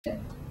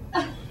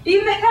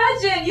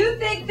Imagine, you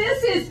think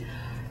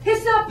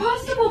it's not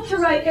possible to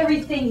write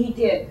everything he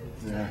did.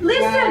 Yeah.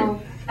 Listen,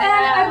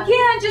 and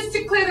again, just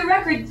to clear the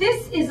record,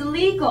 this is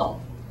legal.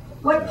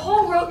 What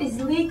Paul wrote is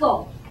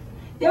legal.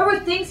 There were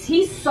things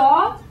he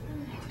saw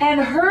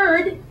and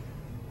heard,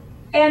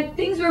 and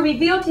things were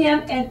revealed to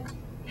him, and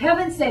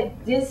heaven said,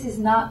 this is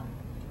not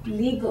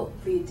legal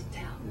for you to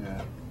tell.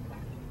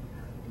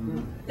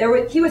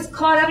 Yeah. He was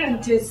caught up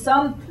into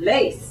some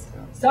place,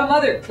 some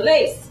other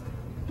place,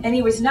 and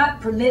he was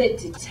not permitted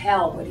to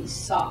tell what he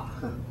saw.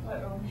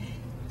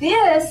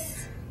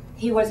 This,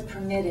 he was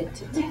permitted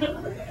to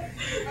tell.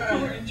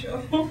 We're in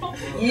trouble.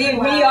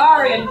 We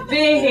are in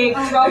big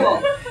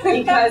trouble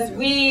because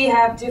we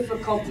have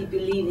difficulty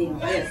believing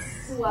this.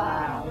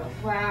 Wow.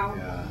 Wow.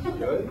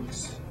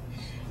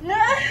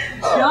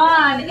 Yeah.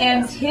 John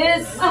ends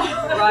his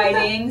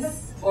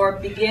writings, or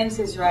begins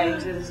his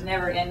writings, it is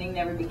never ending,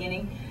 never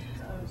beginning.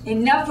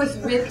 Enough was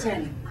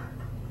written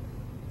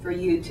for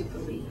you to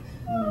believe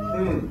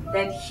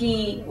that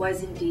he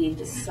was indeed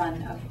the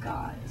Son of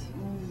God.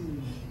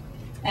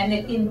 And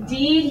that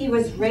indeed he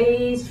was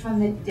raised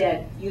from the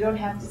dead. You don't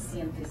have to see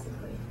him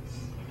physically.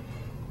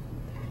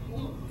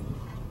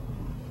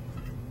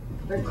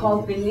 We're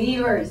called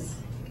believers.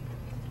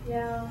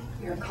 Yeah.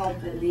 You're called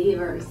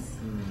believers.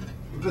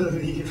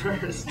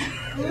 Believers.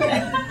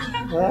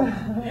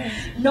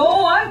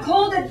 No, I'm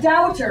called a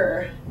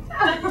doubter.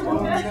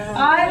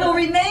 I will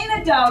remain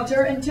a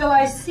doubter until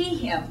I see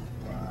him.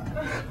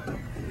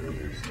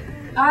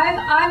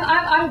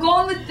 I'm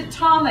going with the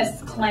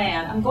Thomas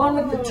clan. I'm going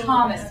with the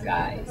Thomas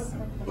guys.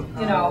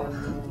 You know.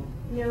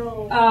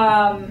 No.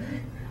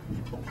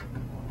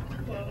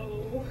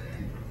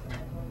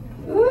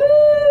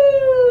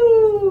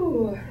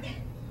 Ooh.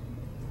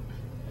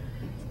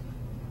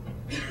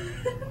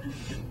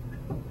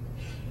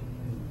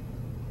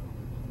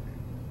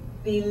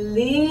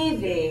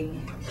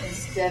 Believing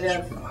instead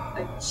of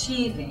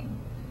achieving.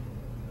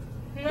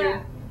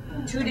 They're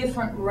two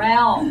different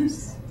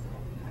realms.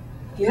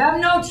 You have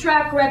no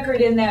track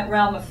record in that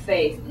realm of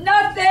faith.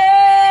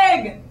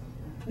 Nothing!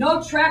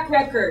 No track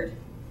record.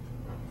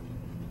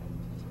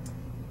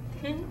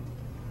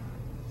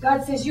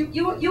 God says, you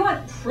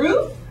want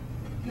proof?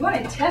 You want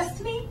to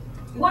test me?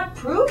 You want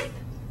proof?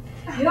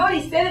 You know what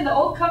he said in the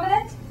Old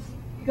Covenant?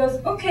 He goes,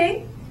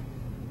 okay,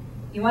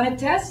 you want to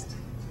test?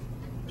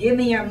 Give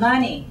me your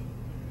money.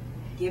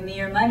 Give me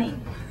your money.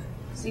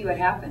 See what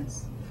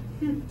happens.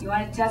 You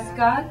want to test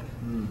God?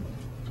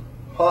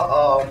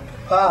 Uh-oh.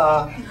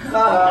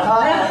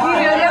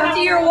 You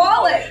empty your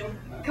wallet.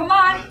 Come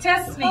on,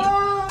 test me.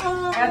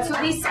 That's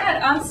what he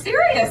said. I'm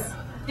serious.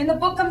 In the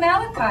book of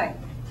Malachi.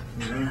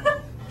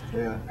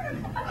 Yeah.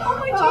 Oh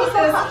my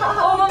Jesus.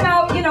 Oh,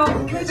 now, you know,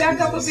 can we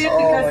back up a bit?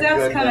 Because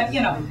that's kind of,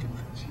 you know.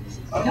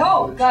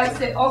 No, God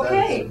said,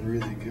 okay,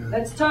 Really good.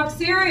 let's talk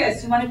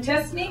serious. You want to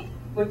test me?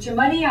 Put your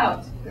money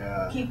out.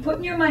 Yeah. Keep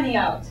putting your money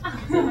out.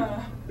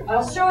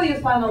 I'll show you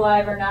if I'm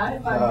alive or not,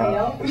 if I'm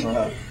real.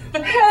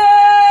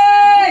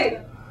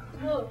 Hey!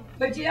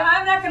 But yeah,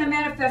 I'm not going to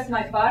manifest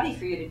my body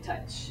for you to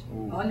touch.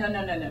 Ooh. Oh,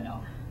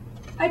 no.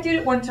 I did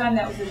it one time,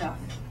 that was enough.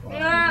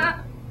 That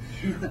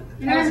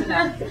was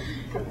enough.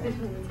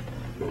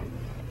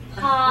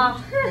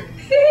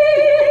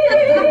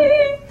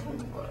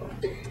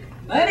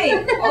 Money.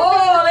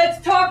 Oh,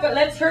 let's talk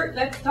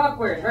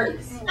where it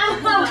hurts.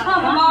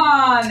 Come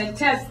on and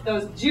test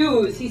those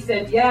Jews. He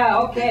said, yeah,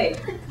 okay.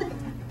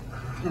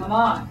 Come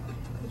on.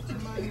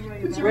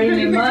 Bring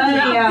your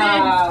money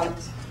out.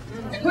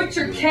 Put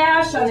your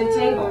cash on the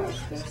table.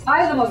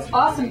 I have the most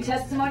awesome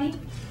testimony.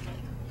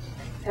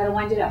 Gotta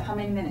wind it up. How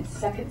many minutes?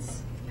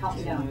 Seconds? Count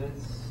me down.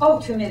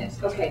 Oh, 2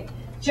 minutes. Okay.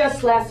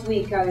 Just last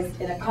week, I was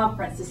in a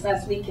conference this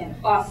last weekend.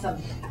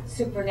 Awesome,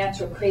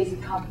 supernatural, crazy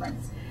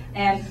conference.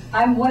 And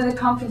I'm one of the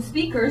conference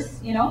speakers,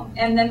 you know,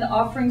 and then the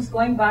offering's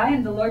going by,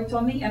 and the Lord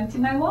told me, empty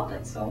my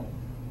wallet. So,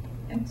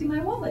 empty my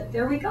wallet.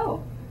 There we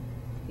go.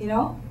 You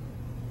know?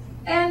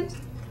 And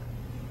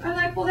I'm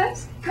like, well,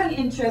 that's kind of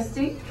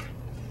interesting.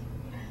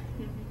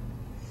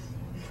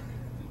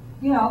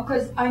 You know,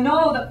 because I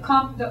know that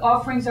the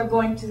offerings are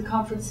going to the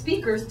conference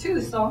speakers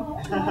too, so.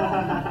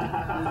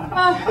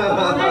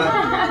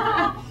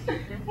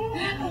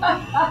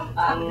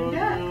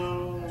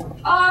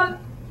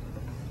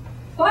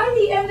 By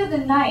the end of the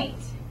night,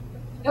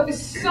 it was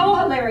so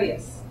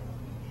hilarious.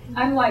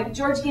 I'm like,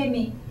 George gave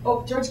me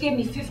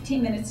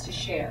 15 minutes to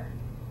share.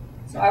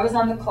 So I was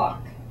on the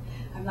clock.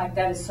 I'm like,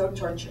 that is so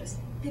torturous.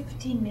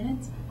 15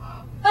 minutes?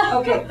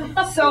 Okay,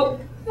 so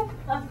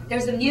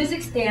there's a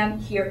music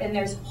stand here, and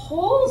there's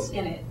holes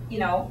in it, you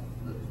know,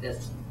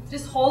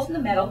 just holes in the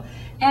metal.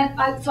 And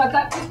so I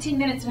got 15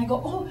 minutes, and I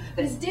go, oh,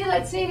 but it's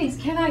daylight savings.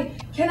 Can I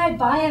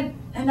buy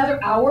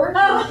another hour?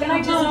 Can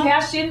I just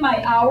cash in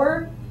my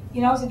hour?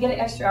 You know, to get an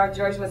extra hour.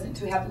 George wasn't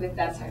too happy with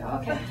that, so I go,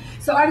 okay.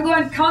 So I'm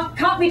going,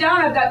 count me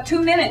down, I've got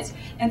 2 minutes.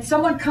 And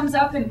someone comes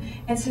up and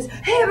says,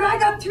 hey, but I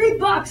got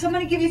 $3, I'm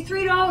gonna give you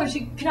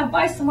 $3. Can I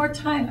buy some more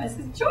time? I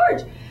said,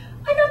 George,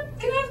 can I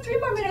have 3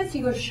 more minutes? He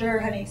goes, sure,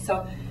 honey.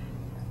 So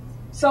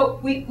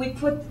we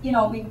put, you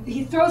know,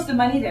 he throws the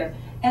money there.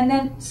 And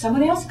then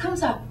someone else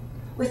comes up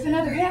with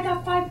another, hey, I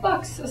got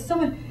 $5. So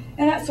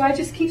so I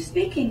just keep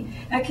speaking.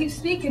 I keep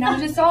speaking. I'm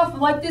just off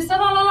like this,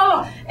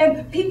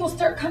 and people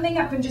start coming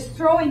up and just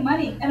throwing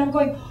money. And I'm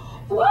going,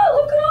 wow,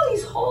 look at all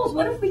these holes.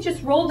 What if we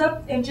just rolled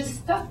up and just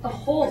stuffed the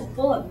holes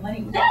full of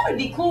money? That would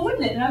be cool,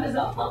 wouldn't it? And I'm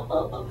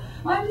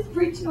just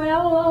preaching,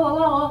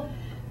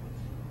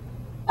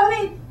 I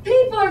mean,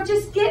 people are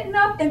just getting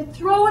up and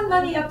throwing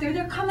money up there.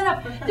 They're coming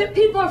up.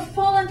 People are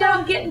falling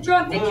down, getting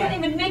drunk. They can't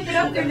even make it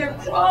up there. They're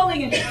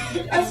crawling. And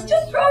I said,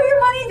 just throw your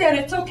money then.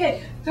 It's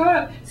okay. Throw it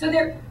up. So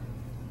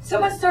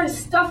someone started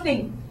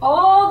stuffing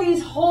all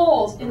these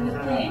holes in the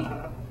thing.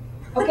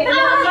 Okay, and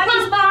the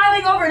money's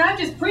piling over, and I'm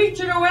just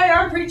preaching away.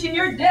 I'm preaching,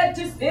 you're dead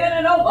to sin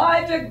and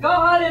alive to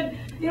God. And,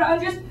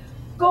 I'm just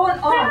going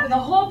off. And the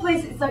whole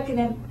place is like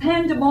a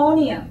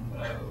pandemonium.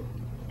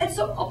 And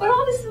so, but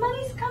all this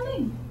money's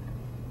coming.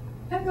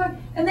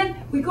 And then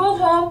we go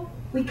home,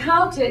 we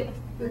count it,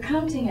 we're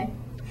counting it,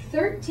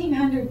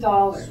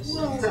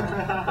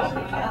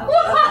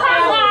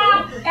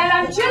 $1,300. And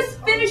I'm just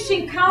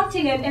finishing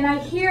counting it, and I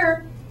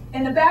hear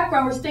in the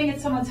background, we're staying at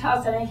someone's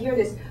house, and I hear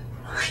this,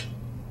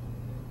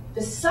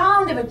 the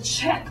sound of a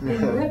check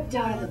being ripped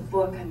out of the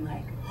book. I'm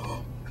like,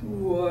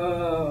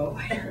 whoa,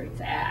 I heard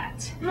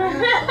that.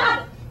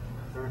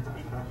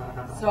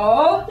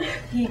 So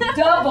he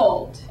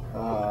doubled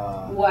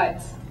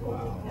what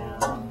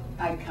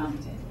I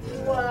counted.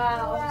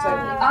 Wow. So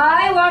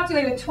I walked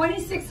away with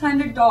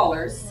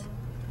 $2,600.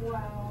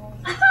 Wow.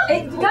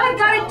 God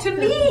got it to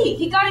me.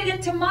 He got it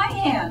into my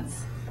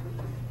hands.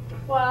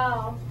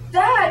 Wow.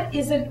 That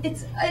is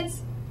it's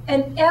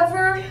an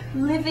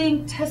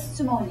ever-living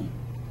testimony.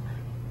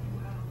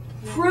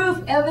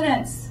 Proof,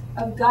 evidence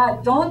of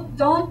God. Don't,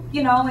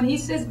 when he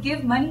says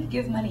give money,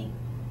 give money.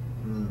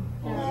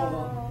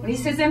 Wow. When he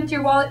says empty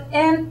your wallet,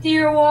 empty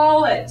your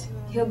wallet.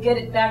 He'll get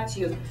it back to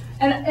you.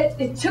 And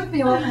it took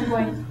me a while. I'm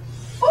going,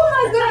 oh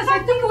my goodness, I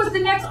think it was the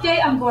next day.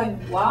 I'm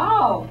going,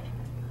 wow,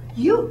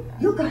 you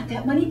got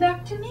that money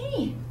back to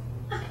me.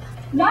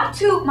 Not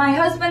to my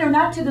husband or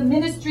not to the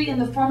ministry in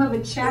the form of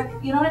a check.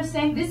 You know what I'm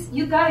saying?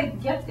 You got to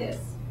get this.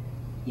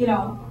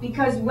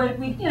 Because when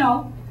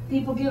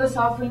people give us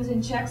offerings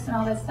and checks and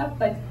all that stuff,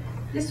 but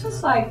this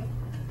was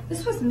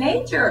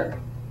major.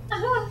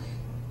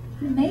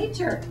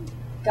 Major.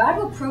 God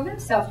will prove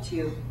himself to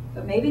you,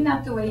 but maybe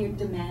not the way you're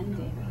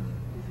demanding.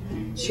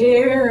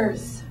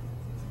 Cheers.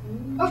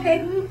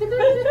 Okay.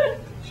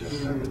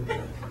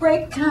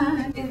 Break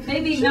time.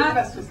 Maybe not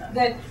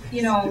that,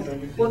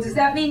 well, does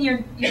that mean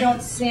you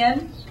don't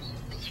sin?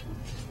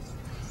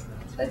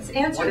 Let's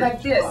answer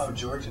like this.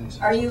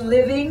 Are you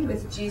living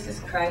with Jesus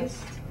Christ?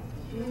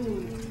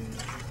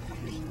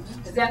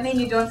 Does that mean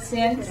you don't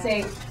sin?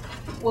 Say,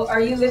 well,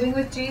 are you living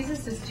with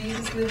Jesus? Does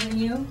Jesus live in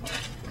you?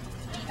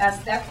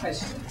 Ask that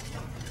question.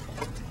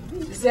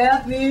 Does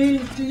that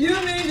mean, do you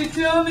mean to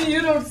tell me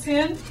you don't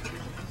sin?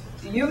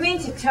 Do you mean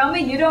to tell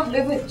me you don't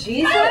live with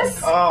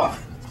Jesus? Oh,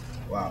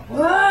 wow.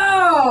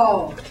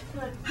 Whoa!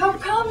 How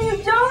come you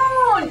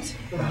don't?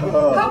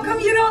 How come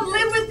you don't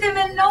live with him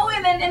and know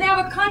him and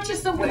have a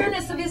conscious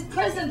awareness of his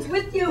presence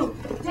with you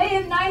day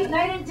and night,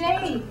 night and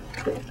day?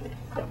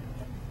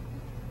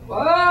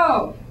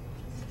 Whoa!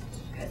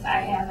 Because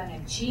I haven't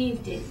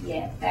achieved it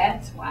yet,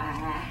 that's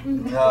why.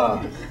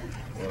 Whoa.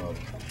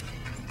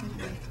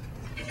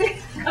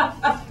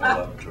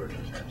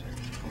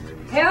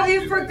 Have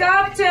you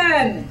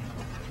forgotten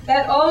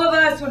that all of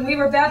us, when we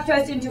were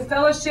baptized into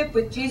fellowship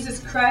with Jesus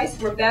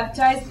Christ, were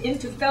baptized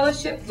into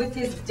fellowship with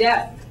his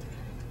death?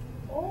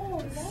 Oh,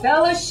 no.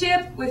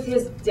 Fellowship with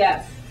his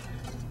death.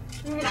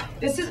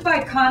 This is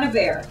by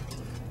Conover.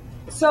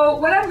 So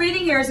what I'm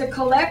reading here is a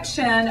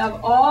collection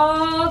of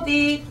all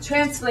the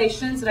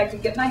translations that I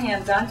could get my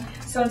hands on.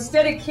 So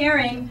instead of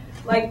carrying,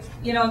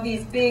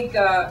 these big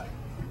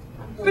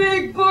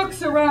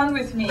books around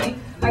with me,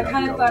 I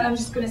kind of thought I'm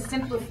just going to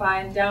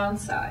simplify and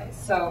downsize.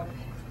 So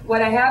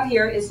what I have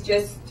here is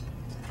just,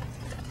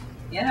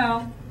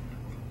 the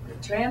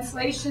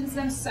translations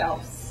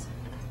themselves.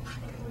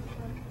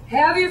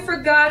 Have you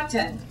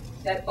forgotten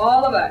that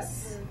all of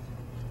us,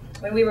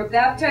 when we were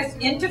baptized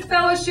into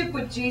fellowship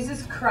with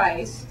Jesus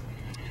Christ,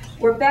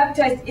 were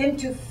baptized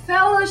into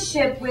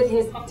fellowship with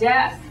his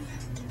death?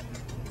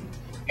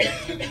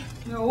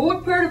 Now,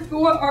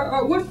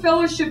 what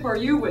fellowship are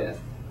you with?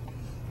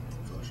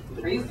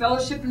 Are you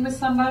fellowshipping with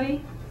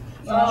somebody?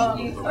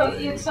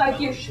 It's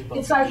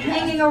like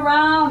hanging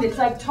around. It's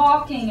like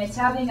talking. It's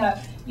having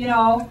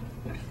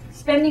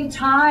spending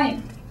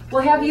time.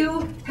 Well, have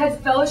you had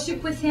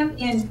fellowship with him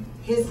in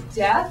his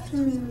death?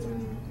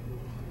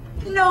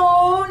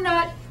 No,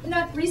 not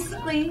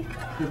recently.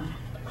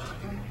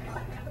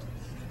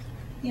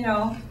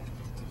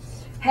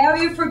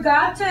 Have you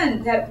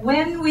forgotten that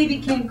when we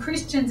became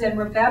Christians and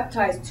were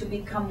baptized to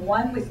become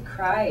one with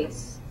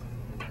Christ,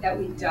 that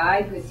we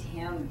died with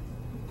him?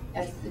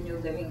 That's the New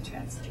Living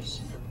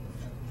Translation.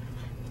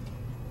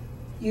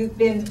 You've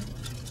been...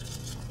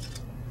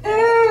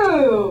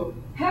 Ew!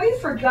 Have you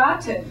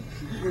forgotten?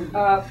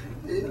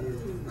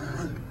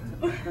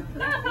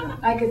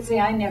 I could say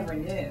I never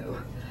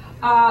knew.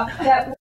 that